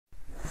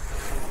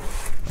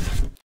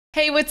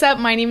Hey, what's up?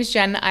 My name is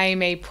Jen. I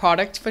am a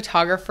product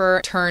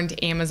photographer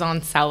turned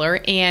Amazon seller.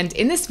 And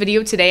in this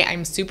video today,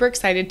 I'm super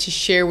excited to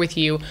share with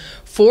you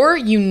 4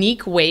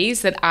 unique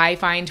ways that I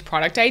find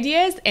product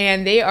ideas.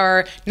 And they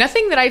are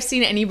nothing that I've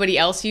seen anybody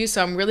else use.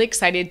 So I'm really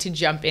excited to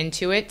jump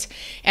into it.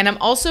 And I'm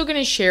also going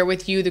to share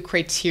with you the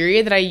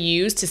criteria that I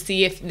use to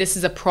see if this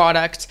is a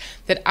product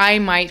that I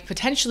might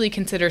potentially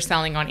consider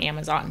selling on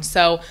Amazon.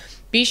 So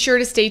be sure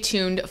to stay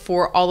tuned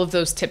for all of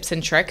those tips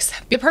and tricks.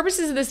 For the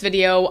purposes of this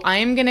video, I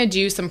am gonna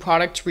do some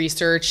product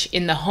research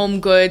in the home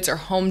goods or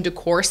home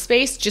decor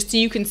space, just so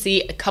you can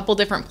see a couple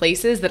different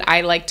places that I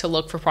like to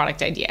look for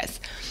product ideas.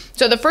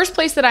 So the first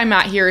place that I'm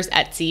at here is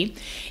Etsy,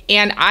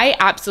 and I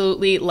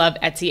absolutely love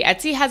Etsy.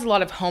 Etsy has a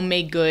lot of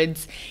homemade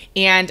goods,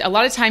 and a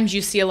lot of times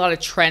you see a lot of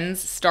trends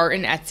start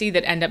in Etsy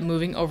that end up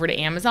moving over to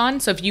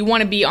Amazon. So if you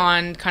want to be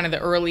on kind of the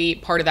early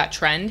part of that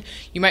trend,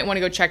 you might want to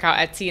go check out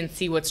Etsy and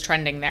see what's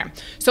trending there.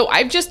 So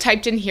I've just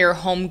typed in here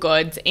home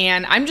goods,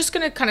 and I'm just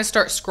going to kind of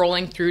start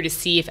scrolling through to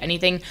see if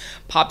anything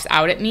pops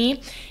out at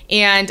me.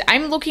 And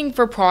I'm looking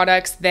for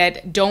products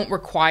that don't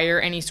require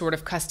any sort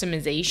of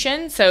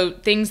customization. So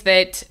things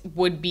that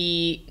would be,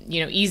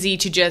 easy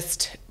to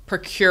just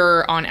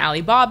procure on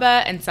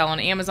Alibaba and sell on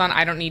Amazon.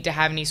 I don't need to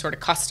have any sort of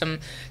custom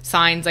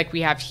signs like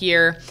we have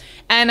here.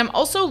 And I'm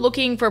also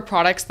looking for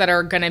products that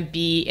are gonna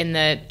be in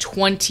the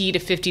 $20 to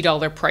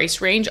 $50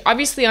 price range.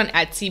 Obviously on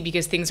Etsy,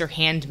 because things are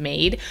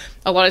handmade,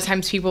 a lot of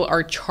times people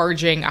are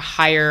charging a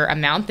higher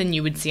amount than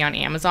you would see on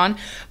Amazon.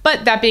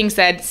 But that being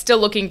said, still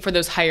looking for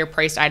those higher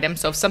priced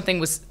items. So if something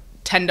was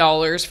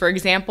 $10, for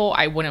example,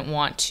 I wouldn't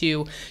want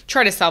to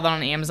try to sell that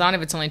on Amazon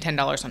if it's only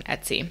 $10 on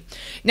Etsy.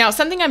 Now,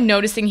 something I'm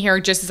noticing here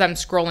just as I'm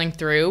scrolling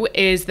through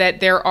is that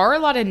there are a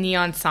lot of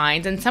neon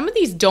signs, and some of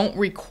these don't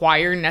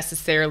require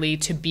necessarily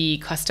to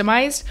be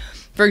customized.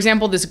 For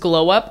example, this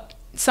glow up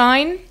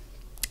sign,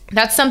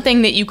 that's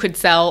something that you could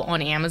sell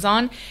on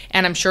Amazon,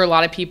 and I'm sure a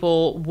lot of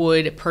people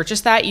would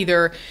purchase that.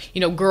 Either,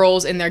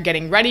 girls in their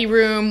getting ready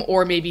room,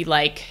 or maybe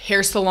like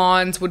hair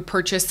salons would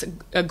purchase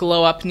a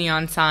glow up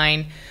neon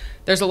sign.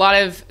 There's a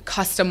lot of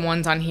custom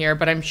ones on here,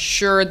 but I'm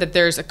sure that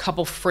there's a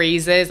couple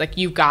phrases like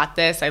 "you got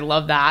this." I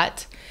love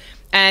that.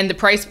 And the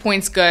price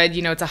point's good.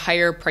 It's a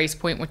higher price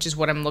point, which is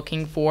what I'm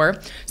looking for.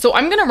 So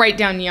I'm gonna write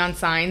down neon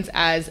signs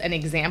as an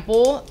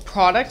example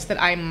product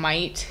that I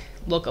might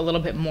look a little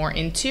bit more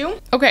into.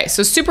 Okay,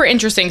 so super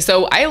interesting.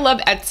 So I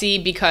love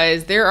Etsy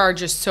because there are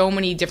just so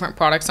many different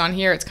products on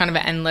here. It's kind of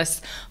an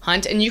endless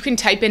hunt, and you can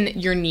type in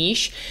your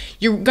niche.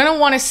 You're gonna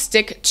wanna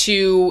stick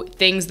to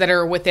things that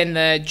are within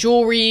the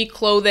jewelry,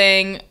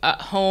 clothing,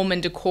 home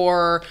and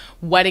decor,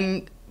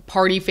 wedding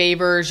party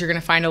favors. You're gonna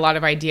find a lot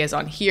of ideas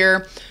on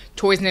here.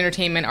 Toys and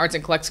entertainment, arts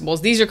and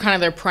collectibles. These are kind of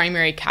their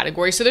primary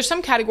categories. So there's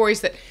some categories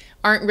that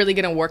aren't really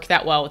going to work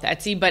that well with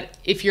Etsy, but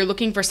if you're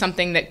looking for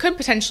something that could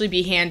potentially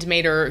be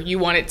handmade, or you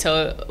want it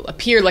to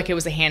appear like it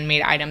was a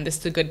handmade item, this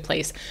is a good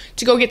place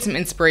to go get some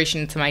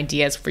inspiration and some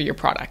ideas for your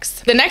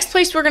products. The next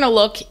place we're going to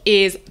look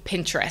is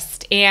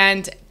Pinterest,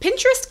 and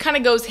Pinterest kind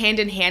of goes hand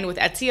in hand with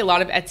Etsy. A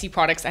lot of Etsy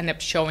products end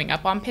up showing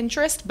up on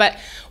Pinterest, but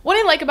what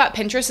I like about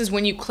Pinterest is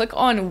when you click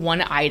on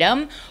one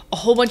item, a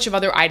whole bunch of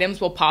other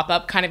items will pop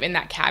up kind of in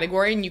that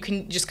category, and you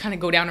can just kind of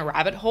go down a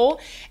rabbit hole.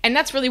 And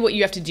that's really what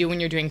you have to do when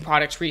you're doing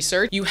product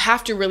research. You have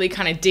to really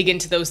kind of dig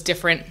into those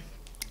different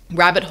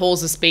rabbit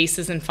holes of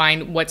spaces and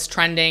find what's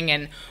trending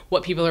and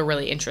what people are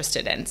really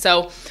interested in.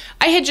 So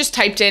I had just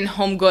typed in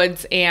home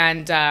goods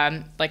and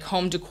like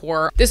home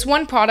decor. This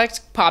one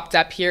product popped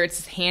up here. It's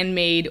this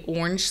handmade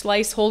orange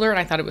slice holder, and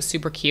I thought it was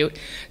super cute.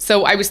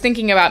 So I was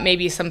thinking about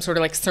maybe some sort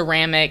of like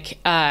ceramic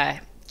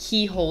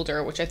key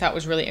holder, which I thought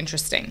was really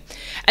interesting.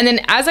 And then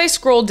as I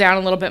scrolled down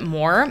a little bit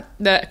more,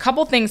 a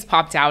couple things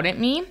popped out at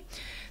me.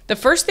 The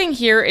first thing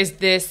here is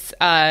this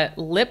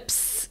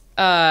lips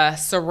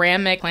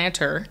ceramic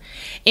planter,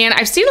 and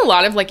I've seen a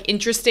lot of like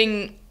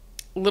interesting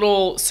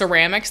little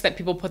ceramics that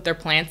people put their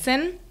plants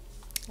in,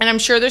 and I'm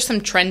sure there's some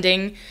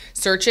trending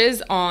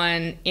searches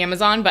on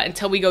Amazon, but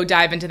until we go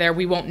dive into there,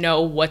 we won't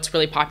know what's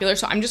really popular.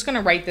 So I'm just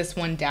gonna write this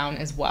one down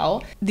as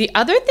well. The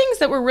other things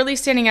that were really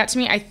standing out to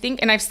me, I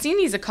think, and I've seen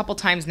these a couple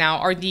times now,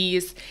 are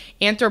these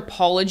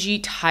Anthropologie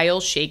tile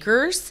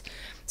shakers.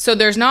 So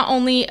there's not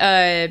only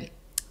a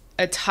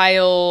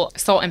tile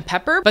salt and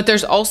pepper, but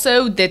there's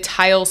also the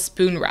tile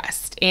spoon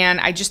rest, and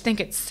I just think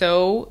it's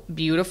so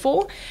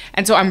beautiful.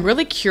 And so I'm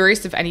really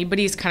curious if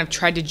anybody's kind of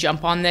tried to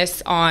jump on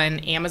this on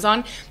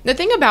Amazon. The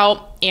thing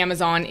about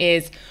Amazon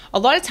is a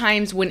lot of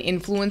times when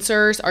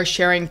influencers are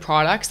sharing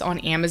products on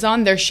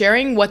Amazon, they're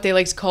sharing what they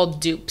like to call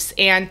dupes.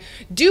 And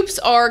dupes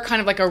are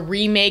kind of like a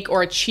remake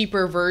or a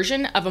cheaper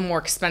version of a more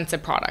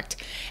expensive product.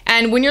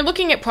 And when you're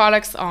looking at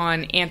products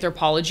on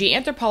Anthropologie,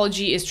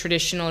 Anthropologie is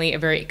traditionally a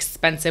very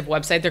expensive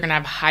website. They're gonna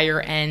have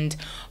higher end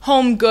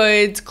home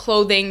goods,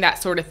 clothing,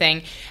 that sort of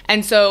thing.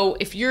 And so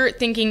if you're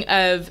thinking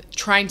of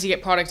trying to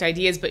get product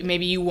ideas, but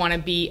maybe you wanna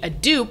be a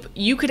dupe,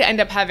 you could end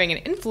up having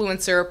an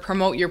influencer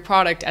promote your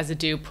product as a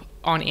dupe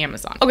on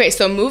Amazon. Okay,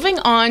 so moving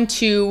on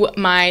to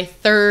my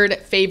third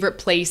favorite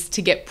place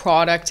to get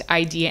product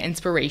idea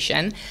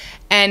inspiration.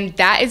 and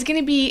that is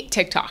gonna be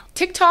TikTok.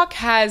 TikTok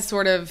has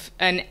sort of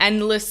an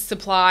endless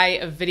supply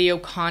of video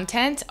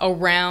content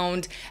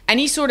around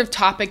any sort of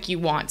topic you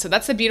want. So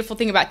that's the beautiful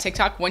thing about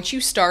TikTok. Once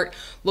you start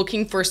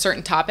looking for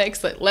certain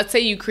topics, let's say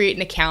you create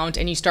an account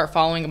and you start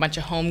following a bunch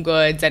of home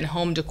goods and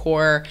home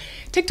decor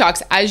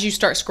TikToks, as you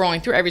start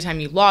scrolling through, every time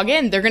you log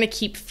in, they're gonna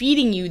keep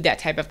feeding you that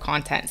type of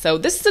content. So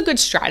this is a good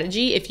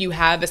strategy if you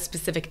have a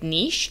specific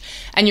niche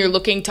and you're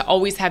looking to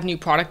always have new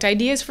product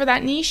ideas for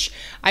that niche.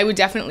 I would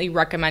definitely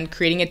recommend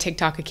creating a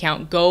TikTok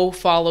account. Go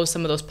follow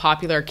some of those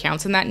popular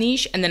accounts in that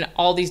niche, and then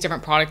all these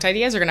different product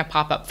ideas are gonna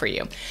pop up for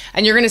you.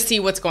 And you're gonna see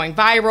what's going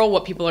viral,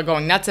 what people are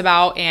going nuts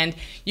about, and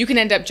you can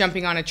end up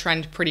jumping on a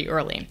trend pretty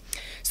early.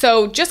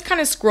 So just kind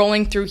of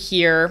scrolling through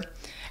here,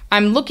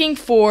 I'm looking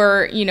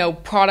for, you know,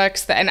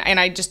 products that, and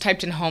I just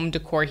typed in home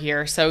decor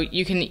here. So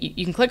you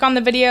can click on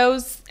the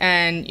videos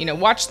and, you know,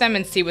 watch them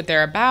and see what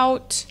they're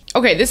about.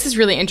 Okay, this is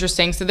really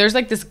interesting. So there's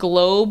like this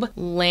globe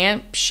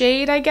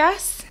lampshade, I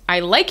guess. I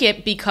like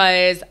it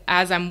because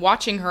as I'm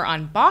watching her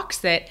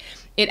unbox it,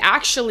 it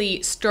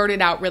actually started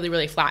out really,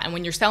 really flat. And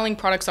when you're selling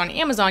products on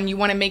Amazon, you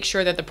wanna make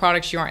sure that the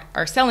products you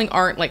are selling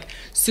aren't like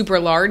super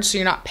large, so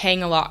you're not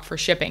paying a lot for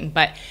shipping.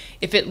 But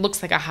if it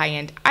looks like a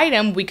high-end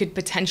item, we could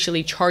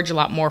potentially charge a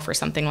lot more for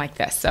something like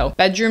this. So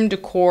bedroom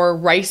decor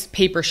rice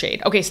paper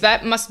shade. Okay, so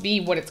that must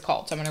be what it's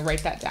called. So I'm gonna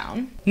write that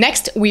down.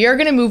 Next, we are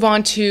gonna move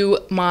on to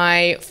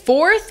my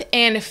fourth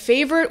and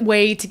favorite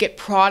way to get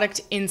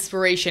product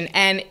inspiration.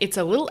 And it's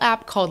a little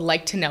app called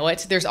Like to Know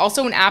It. There's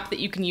also an app that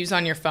you can use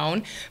on your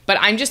phone, but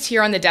I'm just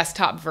here on the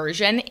desktop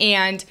version.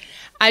 And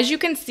as you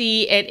can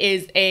see, it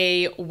is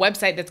a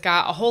website that's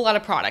got a whole lot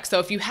of products. So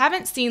if you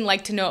haven't seen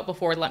Like to Know It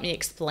before, let me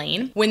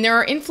explain. When there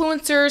are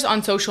influencers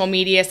on social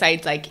media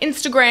sites like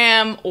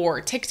Instagram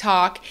or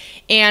TikTok,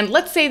 and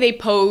let's say they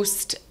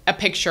post a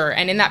picture,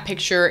 and in that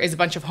picture is a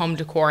bunch of home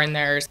decor, and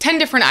there's 10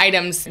 different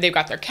items. They've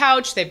got their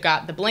couch, they've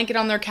got the blanket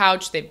on their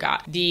couch, they've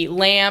got the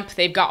lamp,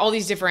 they've got all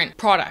these different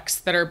products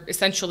that are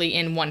essentially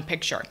in one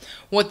picture.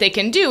 What they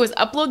can do is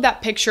upload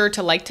that picture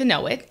to Like to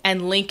Know It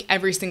and link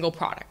every single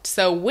product.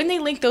 So when they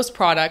link those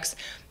products,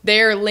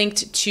 they're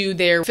linked to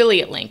their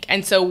affiliate link.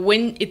 And so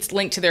when it's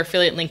linked to their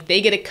affiliate link, they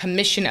get a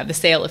commission of the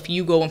sale if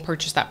you go and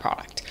purchase that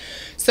product.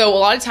 So a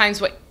lot of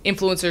times what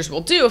influencers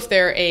will do, if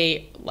they're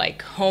a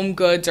like home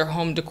goods or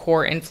home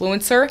decor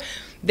influencer,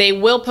 they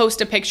will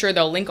post a picture,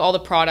 they'll link all the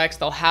products,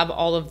 they'll have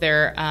all of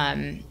their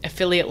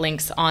affiliate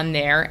links on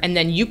there, and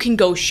then you can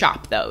go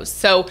shop those.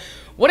 So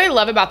what I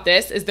love about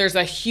this is there's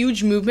a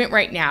huge movement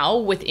right now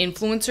with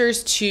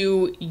influencers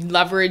to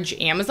leverage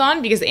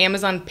Amazon, because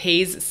Amazon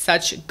pays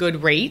such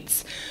good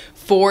rates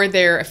for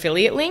their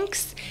affiliate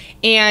links.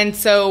 And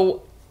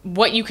so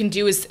what you can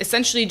do is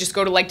essentially just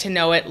go to Like to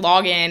Know It,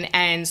 log in,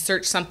 and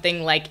search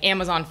something like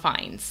Amazon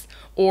Finds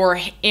or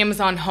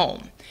Amazon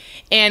Home.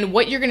 And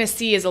what you're gonna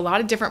see is a lot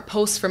of different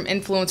posts from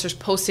influencers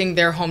posting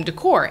their home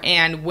decor.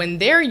 And when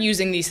they're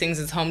using these things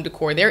as home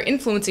decor, they're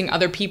influencing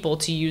other people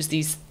to use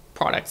these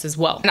products as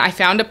well. And I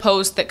found a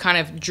post that kind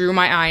of drew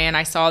my eye in.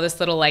 I saw this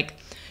little like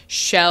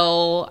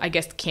shell, I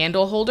guess,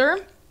 candle holder.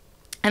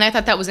 And I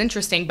thought that was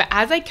interesting, but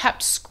as I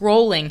kept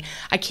scrolling,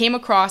 I came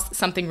across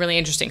something really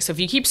interesting. So if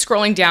you keep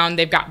scrolling down,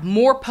 they've got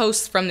more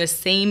posts from the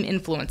same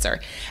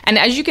influencer. And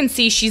as you can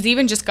see, she's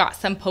even just got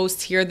some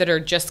posts here that are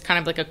just kind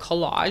of like a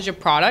collage of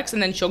products,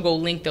 and then she'll go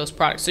link those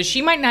products. So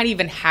she might not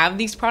even have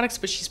these products,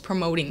 but she's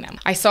promoting them.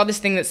 I saw this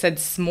thing that said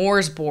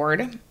s'mores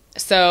board.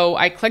 So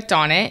I clicked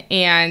on it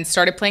and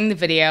started playing the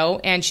video,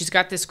 and she's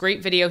got this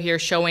great video here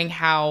showing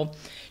how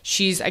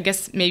she's, I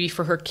guess maybe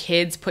for her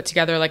kids, put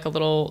together like a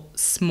little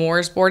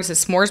s'mores board. It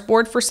says s'mores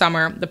board for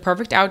summer, the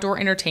perfect outdoor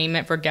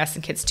entertainment for guests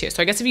and kids too.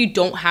 So I guess if you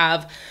don't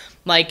have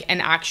like an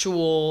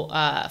actual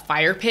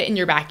fire pit in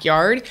your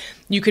backyard,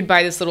 you could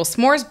buy this little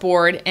s'mores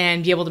board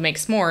and be able to make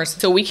s'mores.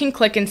 So we can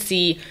click and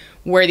see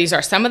where these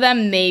are. Some of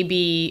them may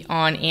be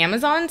on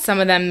Amazon, some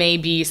of them may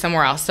be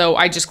somewhere else. So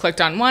I just clicked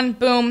on one,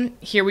 boom,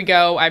 here we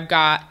go. I've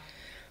got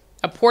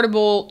a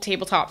portable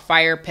tabletop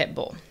fire pit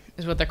bowl,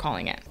 is what they're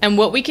calling it. And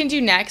what we can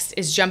do next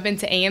is jump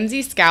into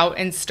AMZScout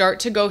and start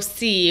to go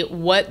see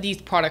what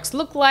these products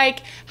look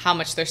like, how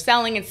much they're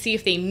selling, and see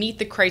if they meet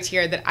the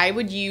criteria that I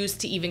would use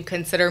to even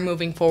consider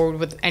moving forward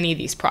with any of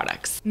these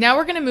products. Now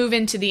we're gonna move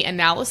into the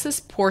analysis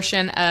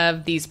portion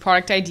of these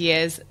product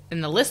ideas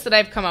in the list that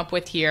I've come up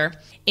with here.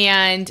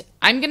 And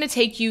I'm gonna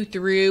take you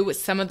through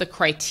some of the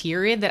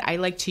criteria that I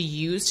like to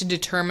use to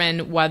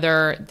determine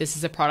whether this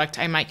is a product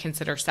I might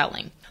consider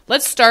selling.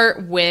 Let's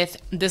start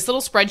with this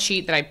little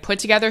spreadsheet that I put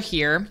together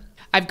here.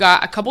 I've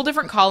got a couple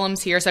different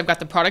columns here. So I've got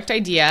the product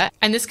idea,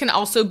 and this can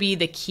also be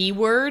the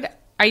keyword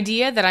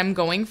idea that I'm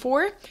going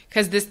for,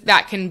 because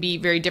that can be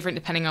very different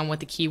depending on what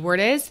the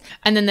keyword is.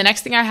 And then the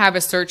next thing I have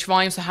is search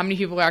volume. So how many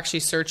people are actually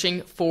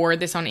searching for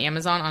this on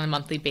Amazon on a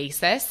monthly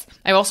basis.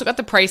 I've also got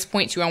the price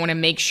point too. I want to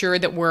make sure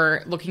that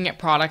we're looking at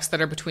products that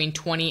are between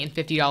 $20 and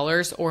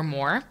 $50 or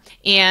more.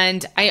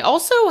 And I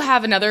also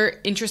have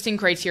another interesting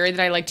criteria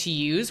that I like to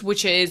use,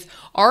 which is,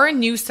 are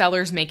new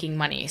sellers making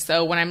money?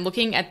 So when I'm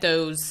looking at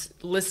those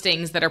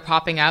listings that are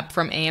popping up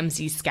from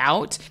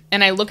AMZScout,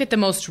 and I look at the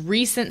most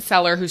recent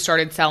seller who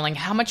started selling,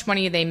 how much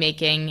money are they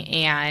making,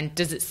 and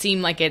does it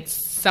seem like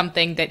it's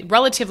something that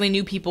relatively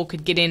new people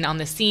could get in on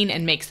the scene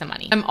and make some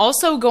money. I'm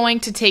also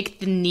going to take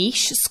the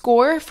niche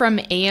score from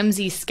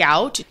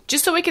AMZScout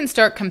just so we can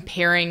start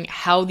comparing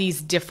how these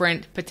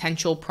different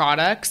potential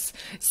products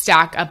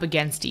stack up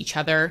against each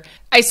other.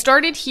 I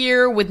started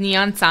here with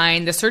neon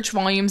sign. The search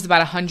volume is about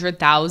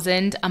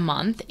 100,000 a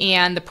month,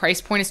 and the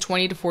price point is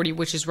 20 to 40,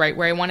 which is right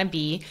where I want to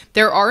be.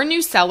 There are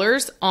new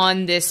sellers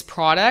on this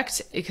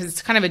product because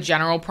it's kind of a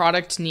general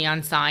product,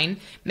 neon sign,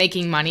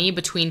 making money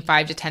between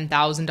 $5,000 to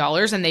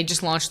 $10,000, and they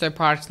just launched their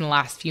product in the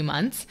last few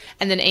months.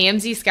 And then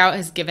AMZScout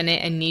has given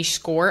it a niche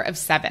score of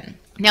 7.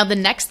 Now, the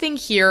next thing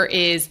here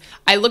is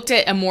I looked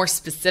at a more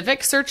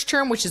specific search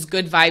term, which is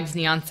good vibes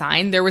neon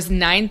sign. There was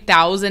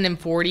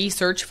 9,040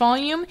 search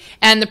volume,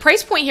 and the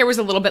price point here was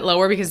a little bit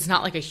lower because it's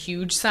not like a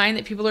huge sign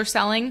that people are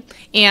selling.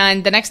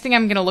 And the next thing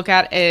I'm going to look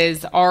at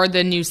is, are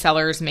the new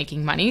sellers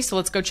making money? So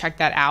let's go check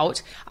that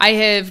out. I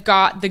have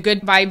got the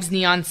good vibes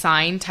neon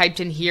sign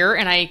typed in here,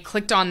 and I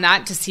clicked on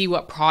that to see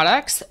what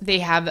products they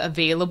have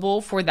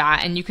available for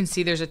that. And you can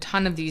see there's a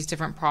ton of these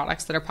different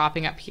products that are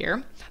popping up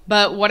here.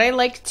 But what I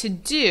like to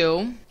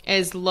do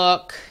is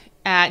look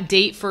at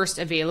date first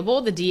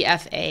available, the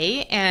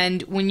DFA,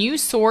 and when you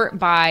sort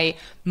by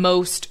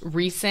most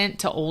recent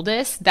to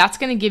oldest, that's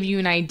going to give you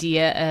an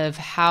idea of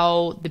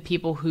how the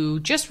people who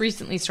just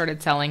recently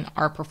started selling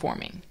are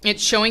performing.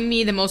 It's showing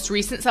me the most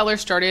recent seller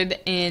started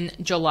in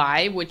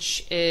July,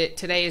 which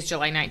today is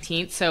July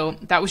 19th, so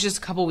that was just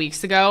a couple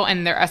weeks ago,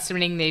 and they're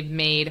estimating they've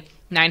made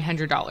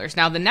 $900.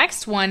 Now the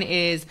next one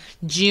is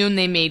June,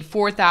 they made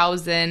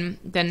 $4,000.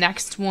 The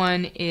next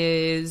one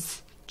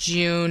is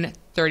June,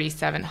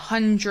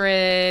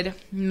 $3,700,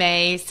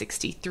 May,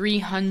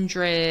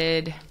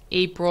 $6,300,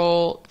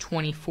 April,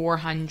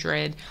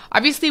 $2,400.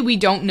 Obviously, we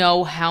don't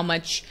know how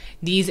much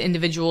these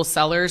individual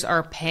sellers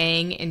are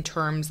paying in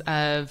terms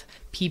of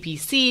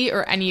PPC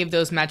or any of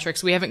those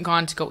metrics. We haven't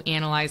gone to go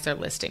analyze their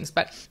listings,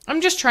 but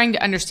I'm just trying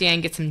to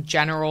understand, get some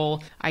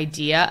general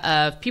idea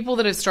of people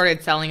that have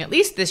started selling at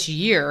least this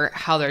year,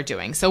 how they're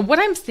doing. So what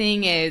I'm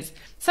seeing is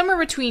somewhere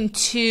between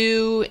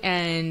 2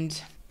 and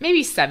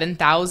maybe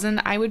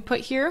 7,000 I would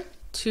put here.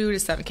 2 to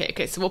 7K.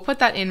 Okay, so we'll put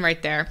that in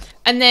right there.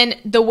 And then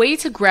the way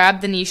to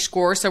grab the niche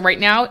score. So right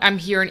now I'm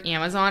here in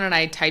Amazon and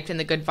I typed in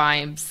the good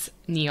vibes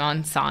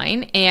neon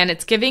sign and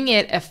it's giving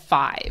it a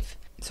 5.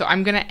 So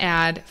I'm going to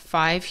add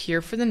 5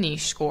 here for the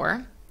niche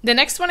score. The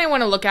next one I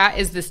want to look at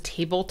is this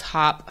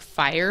tabletop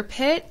fire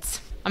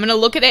pit. I'm going to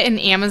look at it in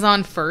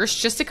Amazon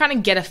first just to kind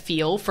of get a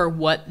feel for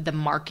what the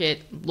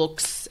market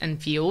looks and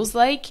feels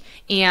like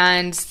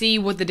and see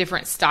what the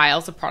different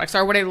styles of products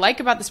are. What I like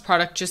about this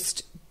product,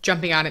 just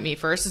jumping out at me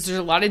first, is there's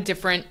a lot of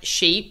different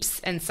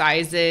shapes and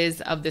sizes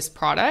of this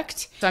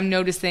product. So I'm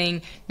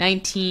noticing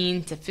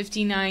 $19 to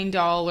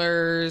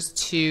 $59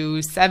 to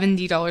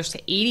 $70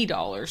 to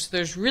 $80. So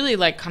there's really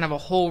like kind of a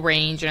whole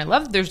range, and I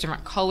love that there's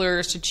different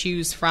colors to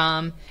choose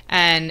from,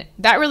 and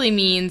that really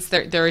means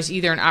that there's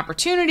either an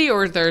opportunity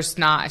or there's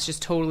not. It's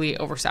just totally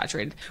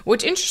oversaturated.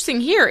 What's interesting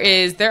here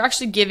is they're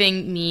actually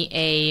giving me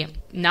a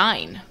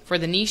 9 for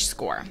the niche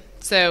score.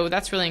 So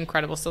that's really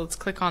incredible. So let's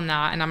click on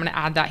that, and I'm going to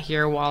add that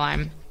here while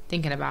I'm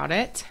thinking about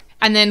it.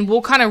 And then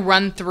we'll kind of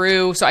run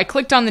through. So I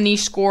clicked on the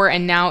niche score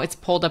and now it's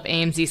pulled up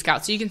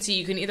AMZScout. So you can see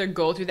you can either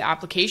go through the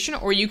application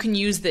or you can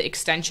use the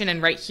extension.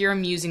 And right here,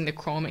 I'm using the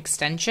Chrome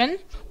extension.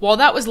 While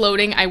that was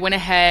loading, I went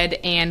ahead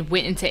and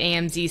went into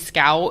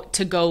AMZScout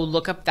to go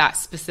look up that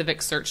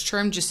specific search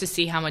term just to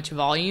see how much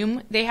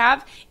volume they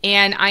have.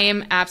 And I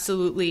am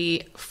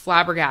absolutely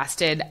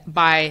flabbergasted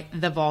by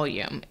the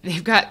volume.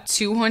 They've got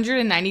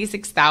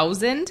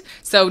 296,000.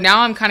 So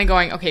now I'm kind of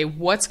going, okay,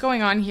 what's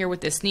going on here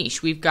with this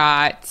niche? We've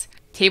got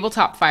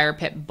tabletop fire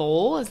pit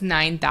bowl is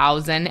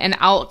 9,000, and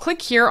I'll click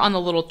here on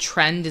the little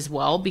trend as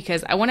well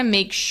because I want to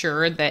make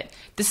sure that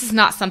this is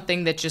not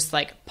something that just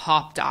like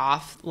popped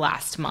off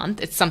last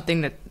month. It's something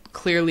that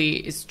clearly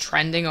is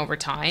trending over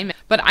time.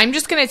 But I'm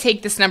just going to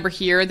take this number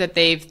here that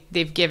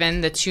they've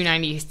given, the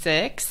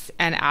 296,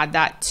 and add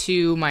that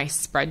to my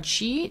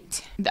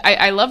spreadsheet.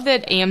 I love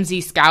that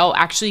AMZScout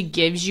actually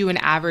gives you an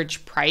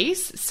average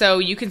price. So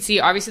you can see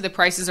obviously the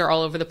prices are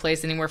all over the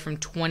place, anywhere from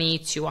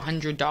 $20 to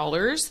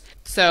 $100.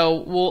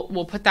 So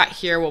we'll put that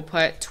here. We'll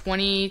put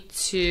 20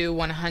 to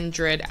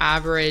 100,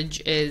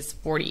 average is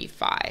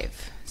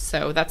 45.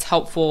 So that's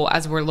helpful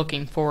as we're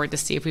looking forward to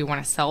see if we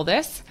want to sell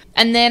this.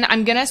 And then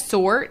I'm going to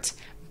sort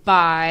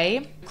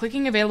by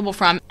clicking available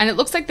from, and it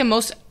looks like the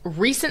most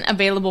recent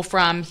available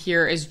from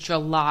here is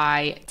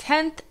July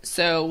 10th.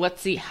 So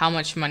let's see how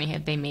much money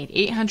had they made.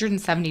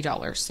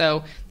 $870.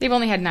 So they've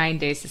only had 9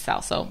 days to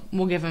sell. So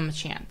we'll give them a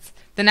chance.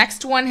 The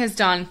next one has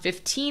done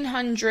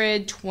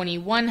 1,500,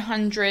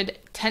 2,100,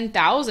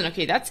 10,000.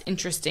 Okay, that's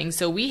interesting.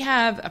 So we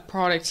have a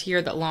product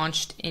here that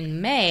launched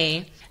in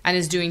May and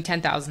is doing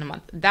 10,000 a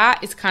month.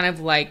 That is kind of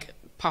like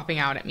popping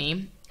out at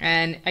me.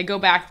 And I go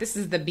back, this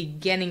is the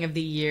beginning of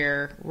the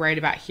year, right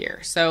about here.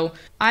 So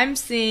I'm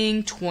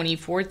seeing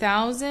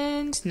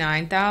 24,000,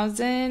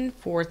 9,000,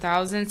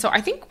 4,000. So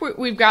I think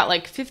we've got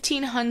like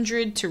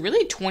 1,500 to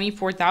really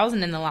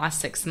 24,000 in the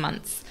last 6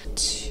 months.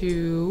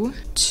 2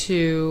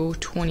 to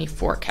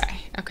 24K.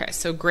 Okay,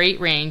 so great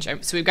range.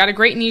 So we've got a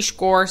great niche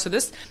score. So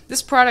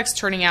this product's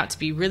turning out to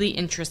be really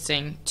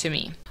interesting to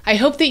me. I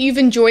hope that you've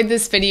enjoyed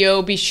this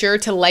video. Be sure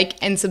to like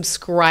and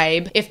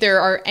subscribe. If there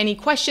are any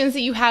questions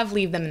that you have,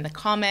 leave them in the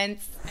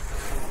comments.